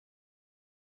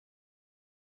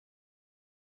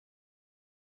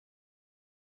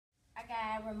I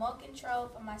got remote control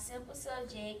for my simple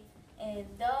subject, and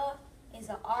the is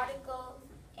an article,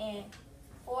 and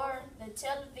for the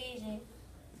television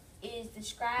is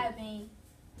describing,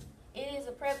 it is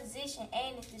a preposition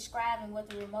and it's describing what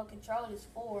the remote control is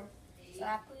for. So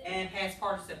I put and past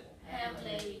participle. have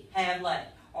laid. Have laid.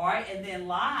 All right, and then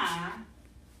lie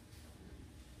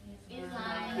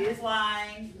is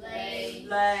lying. Lay.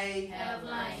 Have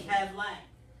laid. Have laid.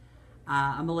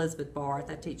 I'm Elizabeth Barth.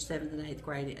 I teach 7th and 8th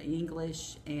grade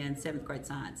English and 7th grade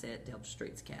science at Delta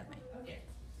Streets Academy. Okay.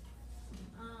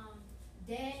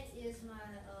 That is my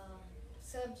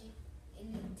subject,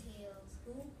 and it tells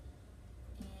who,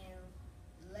 and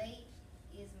late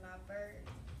is my verb,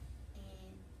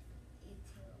 and it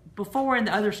tells. Before, in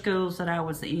the other schools that I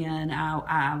was in,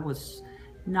 I was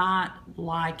not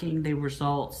liking the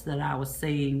results that I was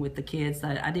seeing with the kids.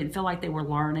 I didn't feel like they were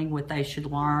learning what they should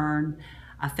learn.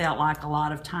 I felt like a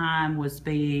lot of time was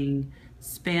being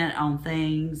spent on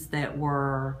things that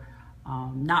were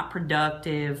not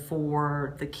productive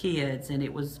for the kids, and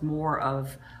it was more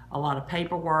of a lot of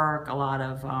paperwork, a lot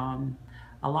of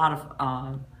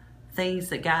things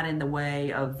that got in the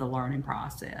way of the learning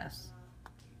process.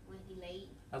 When he late.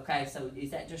 Okay, so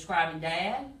is that describing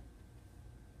Dad?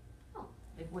 Oh,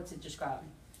 what's it describing?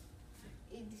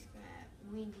 It describes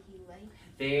when did he late.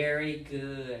 Very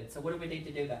good. So what do we need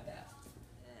to do about that?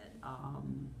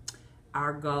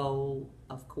 Our goal,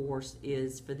 of course,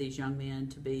 is for these young men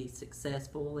to be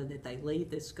successful and that they leave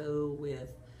this school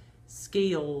with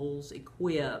skills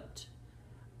equipped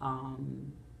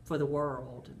for the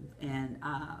world. And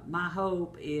my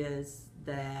hope is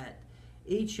that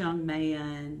each young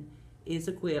man is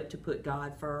equipped to put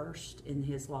God first in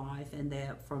his life, and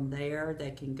that from there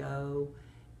they can go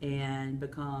and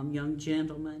become young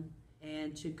gentlemen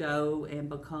and to go and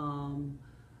become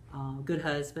good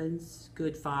husbands,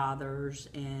 good fathers,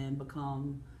 and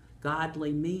become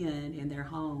godly men in their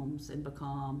homes and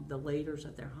become the leaders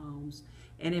of their homes.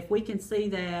 And if we can see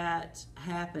that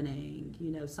happening,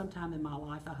 you know, sometime in my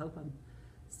life, I hope I'm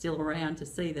still around to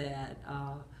see that.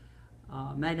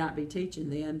 May not be teaching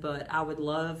then, but I would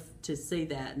love to see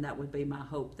that, and that would be my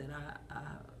hope that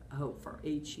I hope for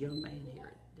each young man here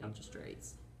at Delta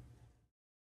Streets.